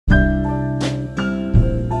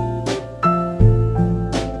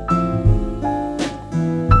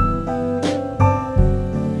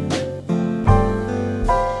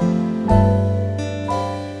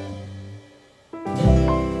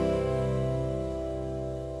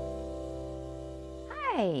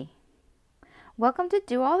Hi, welcome to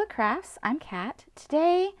Do All the Crafts. I'm Kat.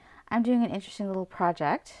 Today I'm doing an interesting little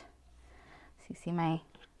project. So you see my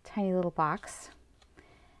tiny little box.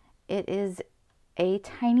 It is a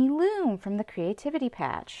tiny loom from the Creativity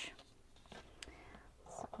Patch.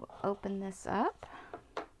 So we'll open this up.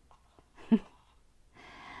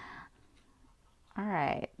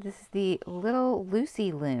 Alright, this is the little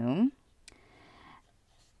Lucy loom.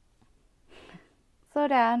 Slow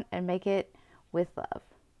down and make it with love.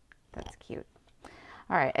 That's cute.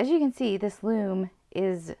 Alright, as you can see, this loom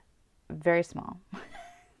is very small.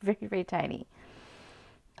 Very, very tiny.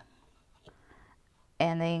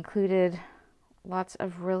 And they included lots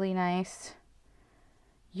of really nice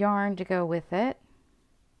yarn to go with it.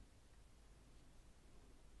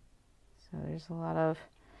 So there's a lot of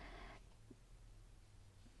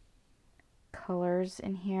colors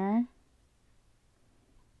in here.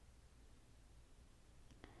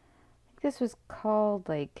 I think this was called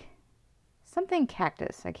like something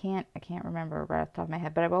cactus. I can't remember right off the top of my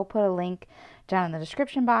head, but I will put a link down in the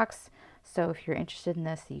description box. So if you're interested in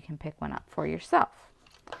this, you can pick one up for yourself.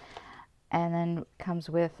 And then comes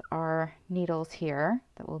with our needles here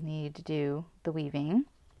that we'll need to do the weaving,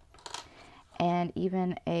 and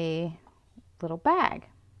even a little bag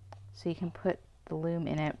so you can put the loom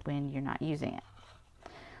in it when you're not using it.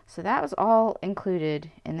 So that was all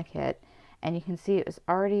included in the kit, and you can see it was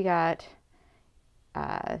already got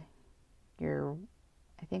I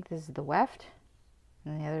think this is the weft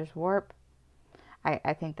and the other's warp.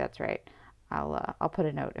 I think that's right. I'll put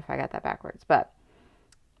a note if I got that backwards, but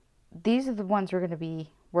these are the ones we're going to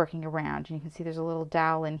be working around. And you can see there's a little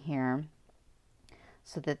dowel in here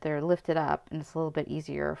so that they're lifted up, and it's a little bit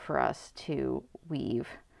easier for us to weave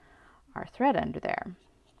our thread under there.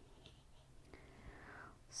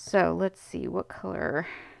 So let's see, what color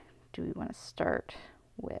do we want to start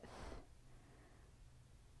with?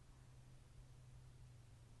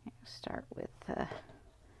 Start with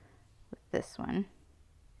this one.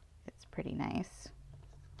 It's pretty nice.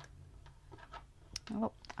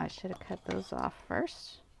 Oh, I should have cut those off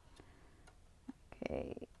first.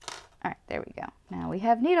 Okay. All right, there we go. Now we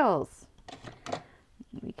have needles.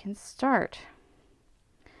 We can start.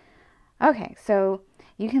 Okay, so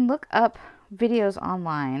you can look up videos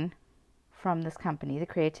online from this company, the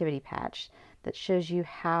Creativity Patch, that shows you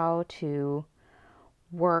how to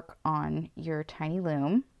work on your tiny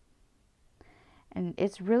loom. And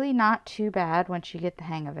it's really not too bad once you get the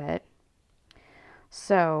hang of it.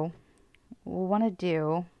 So what we want to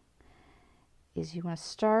do is you want to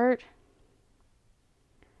start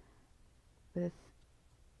with,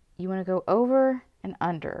 you want to go over and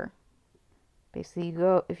under. Basically,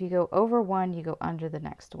 if you go over one, you go under the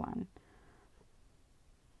next one.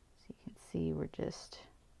 So you can see we're just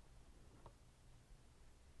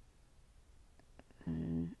there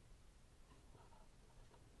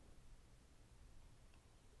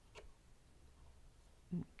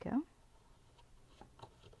we go.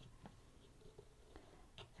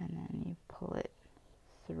 And then you pull it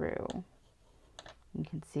through. You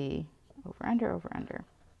can see over, under, over, under.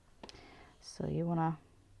 So you want to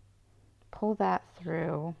pull that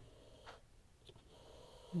through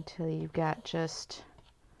until you've got just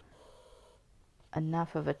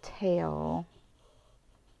enough of a tail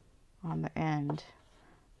on the end,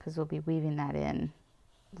 because we'll be weaving that in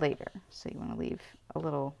later. So you want to leave a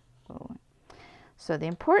little. So the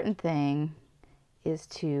important thing is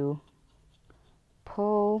to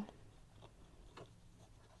pull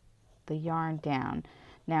the yarn down.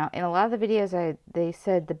 Now, in a lot of the videos, they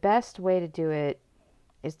said the best way to do it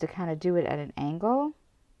is to kind of do it at an angle,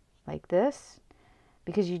 like this,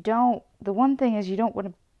 because the one thing is you don't want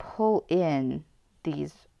to pull in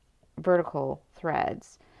these vertical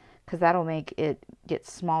threads, because that'll make it get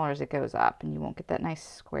smaller as it goes up, and you won't get that nice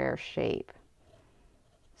square shape.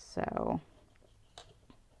 So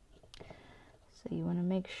you want to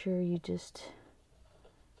make sure you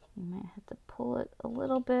might have to pull it a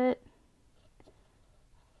little bit.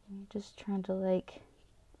 You're just trying to like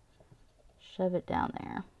shove it down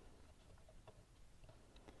there.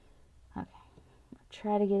 Okay, I'll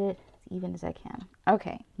try to get it as even as I can.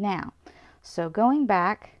 Okay, now, so going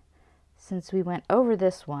back, since we went over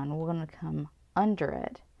this one, we're going to come under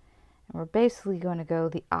it. And we're basically going to go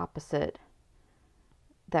the opposite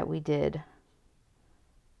that we did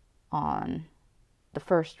on the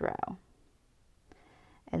first row.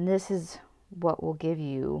 And this is what will give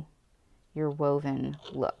you your woven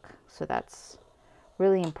look. So that's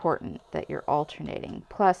really important that you're alternating.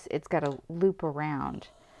 Plus, it's got to loop around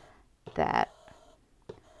that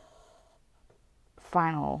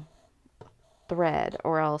final thread,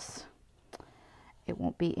 or else it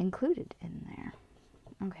won't be included in there.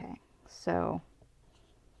 Okay, so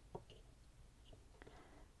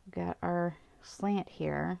we've got our slant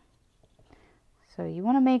here. So you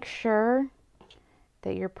want to make sure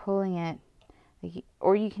that you're pulling it,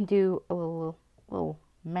 or you can do a little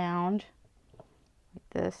mound like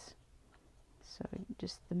this. So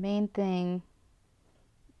just the main thing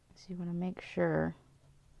is you want to make sure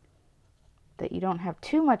that you don't have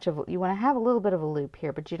too much of, you want to have a little bit of a loop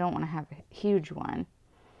here, but you don't want to have a huge one.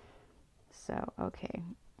 So, okay,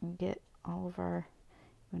 get all of our,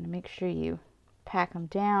 you want to make sure you pack them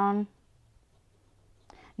down.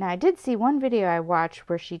 Now, I did see one video I watched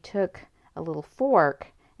where she took a little fork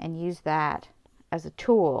and used that as a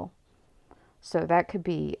tool. So that could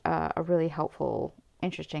be a really helpful,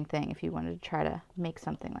 interesting thing if you wanted to try to make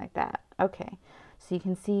something like that. Okay, so you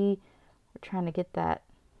can see we're trying to get that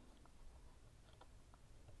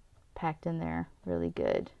packed in there really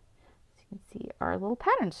good. So you can see our little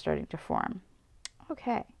pattern starting to form.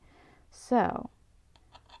 Okay, so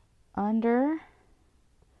under,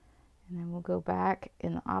 and then we'll go back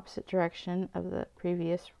in the opposite direction of the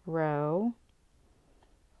previous row.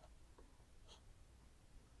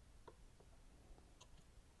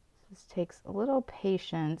 This takes a little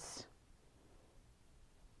patience.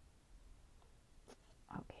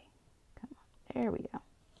 Okay, come on, there we go.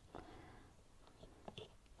 Okay.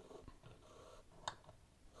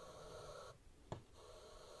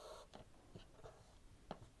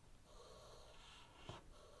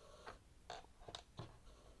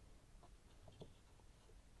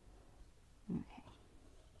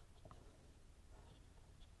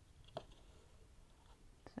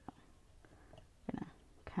 So we're gonna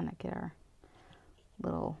kind of get our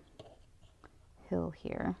little hill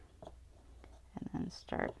here and then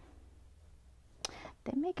start.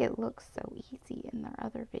 They make it look so easy in their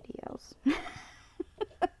other videos.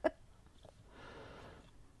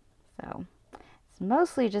 So it's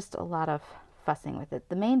mostly just a lot of fussing with it.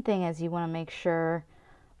 The main thing is you want to make sure,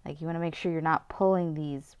 like, you want to make sure you're not pulling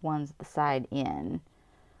these ones at the side in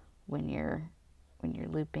when you're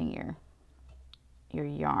looping your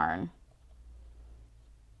yarn.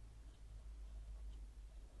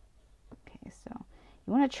 Okay, so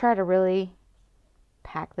you want to try to really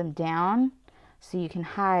pack them down so you can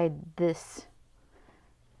hide this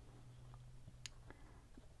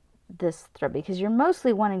thread, because you're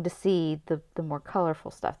mostly wanting to see the more colorful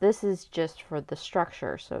stuff. This is just for the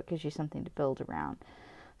structure, so it gives you something to build around.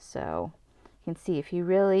 So you can see if you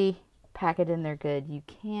really pack it in there good, you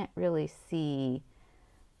can't really see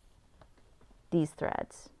these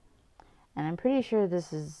threads. And I'm pretty sure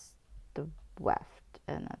this is the weft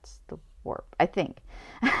and that's the warp, I think.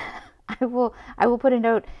 I will put a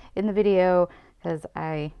note in the video because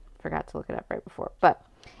I forgot to look it up right before. But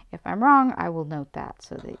if I'm wrong, I will note that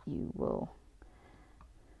so that you will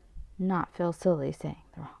not feel silly saying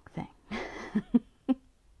the wrong thing.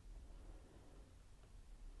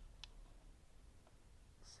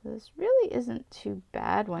 So this really isn't too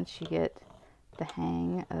bad once you get the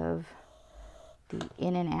hang of the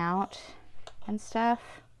in and out and stuff.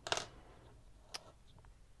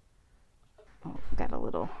 Oh, got a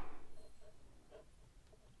little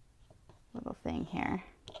thing here.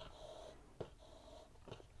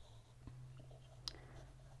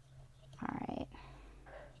 All right.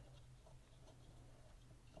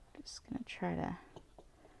 Just gonna try to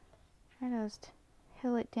just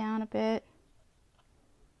hill it down a bit.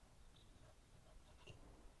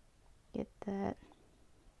 Get that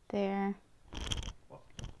there.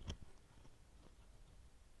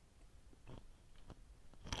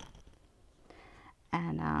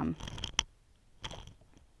 And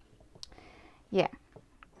yeah,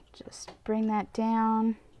 just bring that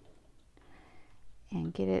down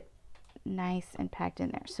and get it nice and packed in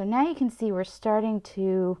there. So now you can see we're starting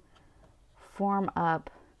to form up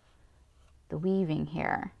the weaving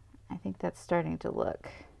here. I think that's starting to look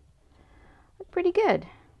pretty good.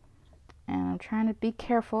 And I'm trying to be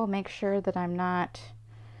careful, make sure that I'm not.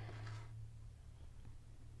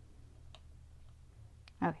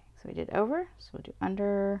 Okay, so we did over, so we'll do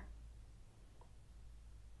under.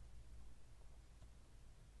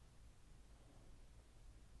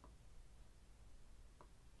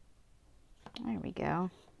 There we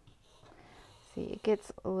go. See, it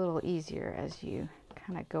gets a little easier as you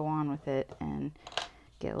kind of go on with it and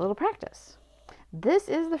get a little practice. This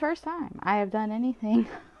is the first time I have done anything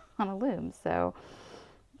on a loom, so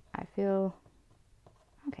I feel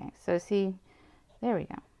okay. So see, there we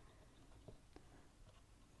go.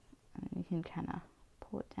 And you can kind of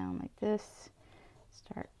pull it down like this,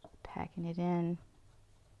 start packing it in.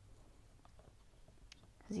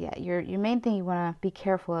 Because yeah, your main thing you want to be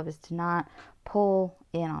careful of is to not pull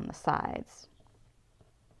in on the sides.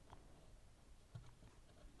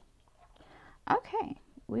 Okay,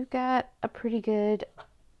 we've got a pretty good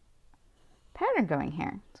pattern going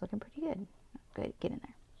here. It's looking pretty good. Good, get in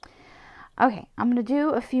there. Okay, I'm gonna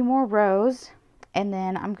do a few more rows and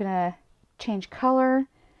then I'm gonna change color.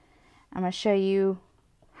 I'm gonna show you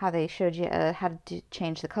how they showed you how to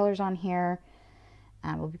change the colors on here.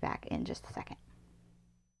 We'll be back in just a second.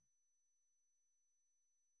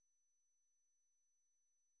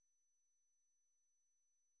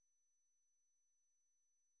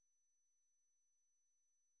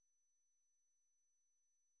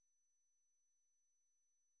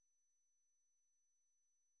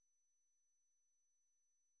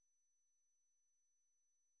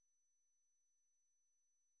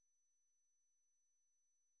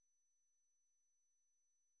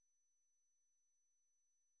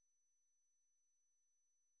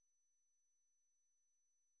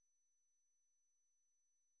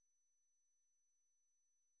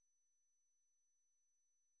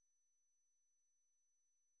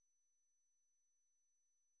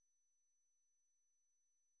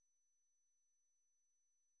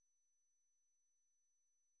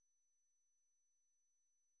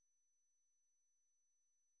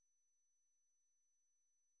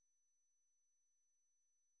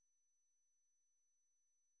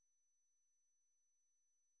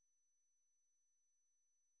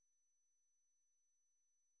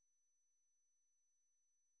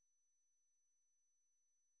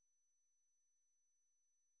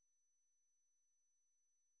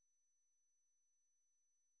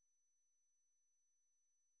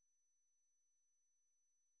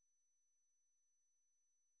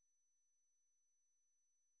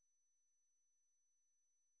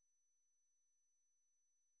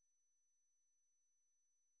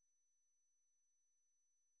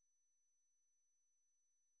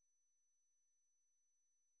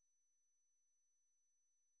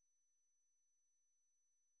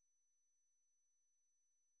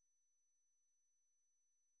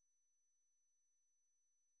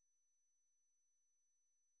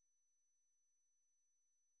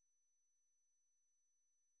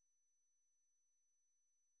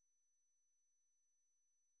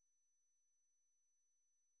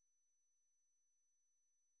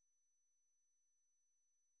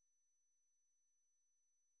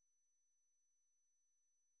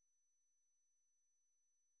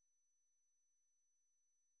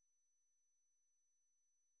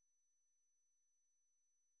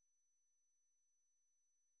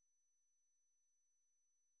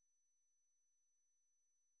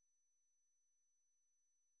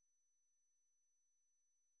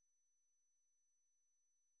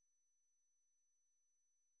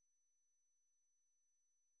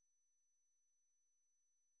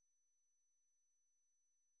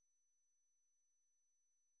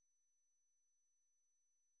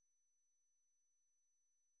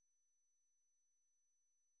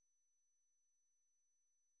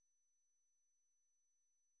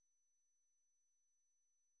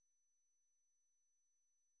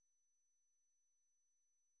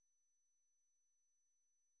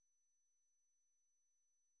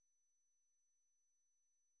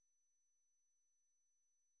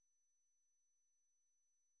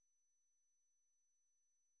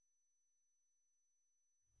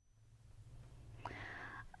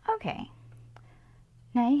 Okay,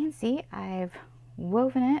 now you can see I've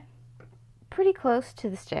woven it pretty close to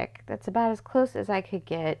the stick. That's about as close as I could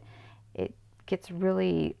get. It gets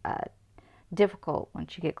really difficult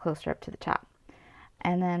once you get closer up to the top.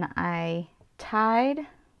 And then I tied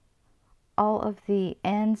all of the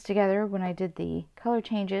ends together when I did the color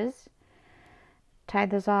changes, tied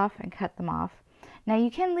those off and cut them off. Now you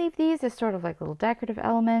can leave these as sort of like little decorative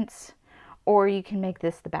elements, or you can make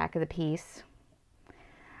this the back of the piece.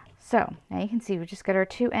 So now you can see we just got our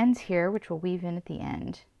two ends here, which we'll weave in at the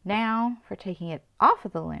end. Now for taking it off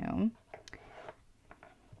of the loom.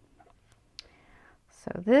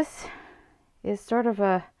 So this is sort of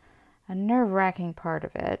a nerve-wracking part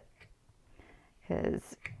of it,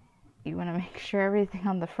 because you want to make sure everything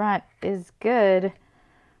on the front is good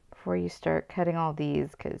before you start cutting all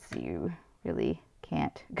these, because you really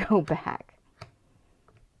can't go back.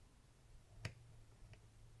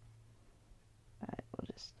 But we'll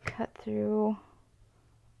just cut through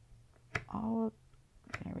all of,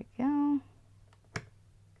 there we go.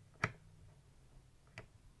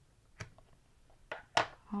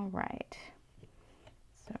 All right,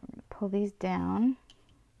 so I'm going to pull these down,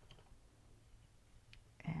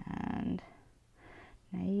 and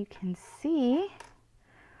now you can see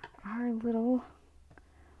our little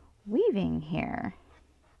weaving here.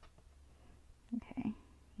 Okay,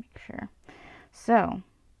 make sure. So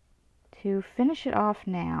to finish it off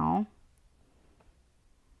now,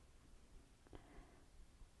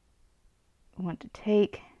 to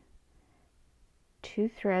take two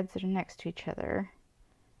threads that are next to each other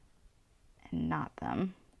and knot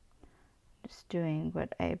them. Just doing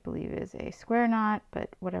what I believe is a square knot, but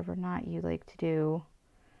whatever knot you like to do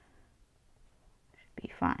should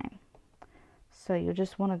be fine. So you'll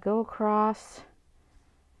just want to go across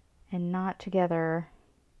and knot together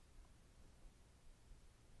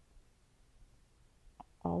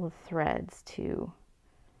all the threads to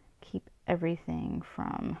keep everything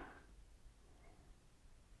from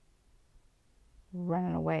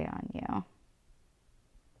running away on you.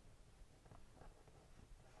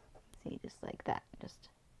 See, just like that, just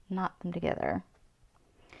knot them together.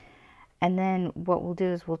 And then what we'll do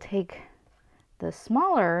is we'll take the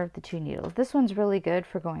smaller of the two needles. This one's really good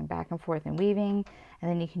for going back and forth and weaving, and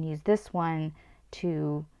then you can use this one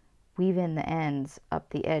to weave in the ends up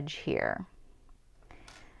the edge here.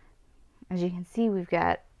 As you can see, we've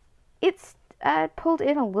got, it's pulled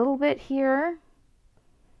in a little bit here,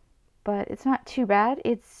 but it's not too bad.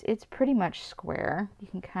 It's pretty much square. You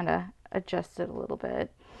can kind of adjust it a little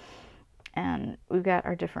bit. And we've got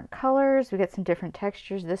our different colors. We've got some different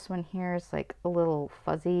textures. This one here is like a little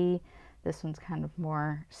fuzzy. This one's kind of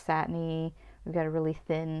more satiny. We've got a really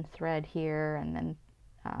thin thread here, and then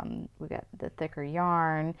we've got the thicker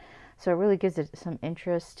yarn. So it really gives it some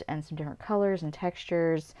interest and some different colors and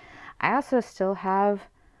textures. I also still have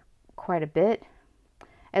quite a bit,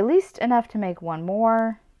 at least enough to make one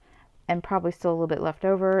more, and probably still a little bit left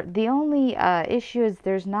over. The only issue is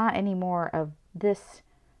there's not any more of this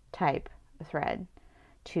type of thread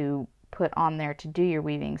to put on there to do your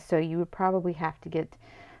weaving. So you would probably have to get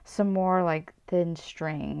some more like thin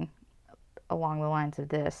string along the lines of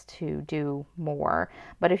this to do more.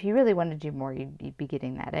 But if you really want to do more, you'd be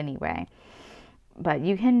getting that anyway. But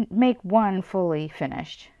you can make one fully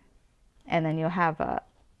finished, and then you'll have a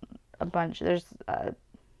bunch. There's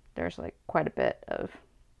like quite a bit of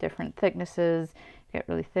different thicknesses. You get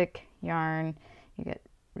really thick yarn, you get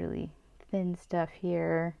really thin stuff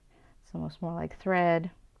here. It's almost more like thread,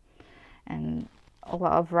 and a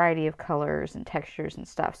lot of variety of colors and textures and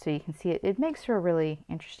stuff. So you can see it makes for a really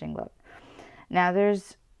interesting look. Now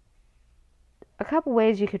there's a couple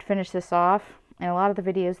ways you could finish this off. In a lot of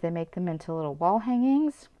the videos, they make them into little wall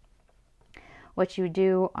hangings. What you would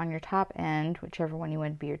do on your top end, whichever one you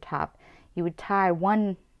want to be your top, you would tie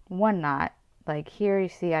one knot. Like here, you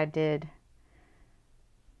see I did,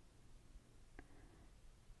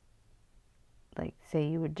 like say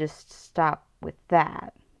you would just stop with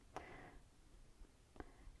that.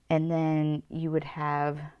 And then you would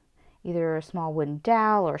have either a small wooden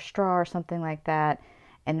dowel or straw or something like that,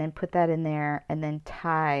 and then put that in there and then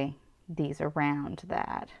tie these around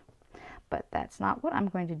that. But that's not what I'm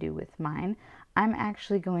going to do with mine. I'm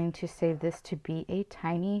actually going to save this to be a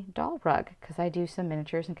tiny doll rug, because I do some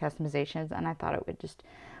miniatures and customizations, and I thought it would just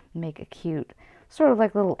make a cute sort of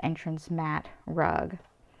like little entrance mat rug.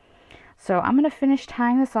 So I'm going to finish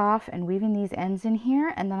tying this off and weaving these ends in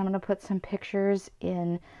here, and then I'm going to put some pictures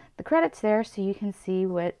in the credits there so you can see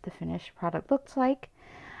what the finished product looks like.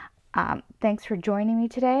 Thanks for joining me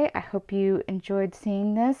today. I hope you enjoyed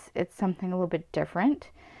seeing this. It's something a little bit different.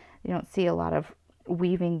 You don't see a lot of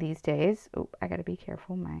weaving these days. Oh, I got to be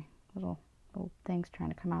careful. My little thing's trying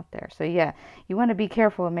to come out there. So yeah, you want to be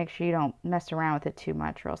careful and make sure you don't mess around with it too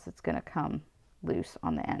much, or else it's going to come loose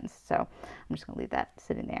on the ends. So I'm just going to leave that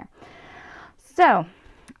sitting there. So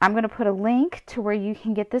I'm going to put a link to where you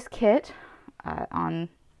can get this kit on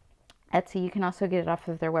Etsy. You can also get it off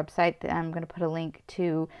of their website. I'm going to put a link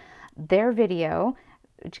to their video,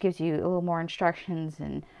 which gives you a little more instructions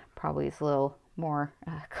and probably is a little more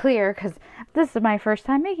clear, because this is my first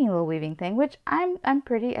time making a little weaving thing, which I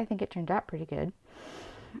think it turned out pretty good.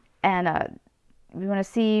 And if you want to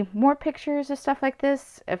see more pictures of stuff like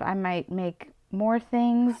this, if I might make more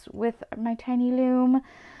things with my tiny loom,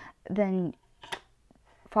 then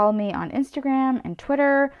follow me on Instagram and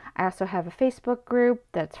Twitter. I also have a Facebook group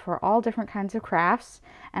that's for all different kinds of crafts,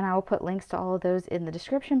 and I will put links to all of those in the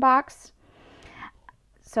description box.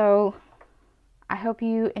 So I hope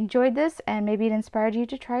you enjoyed this, and maybe it inspired you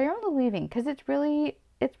to try your own little weaving, because it's really,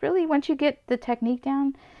 once you get the technique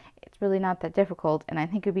down, it's really not that difficult. And I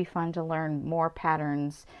think it'd be fun to learn more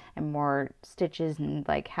patterns and more stitches, and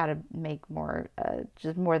like how to make more,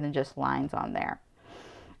 just more than just lines on there.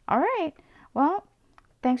 All right, well,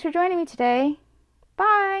 thanks for joining me today.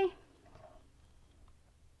 Bye.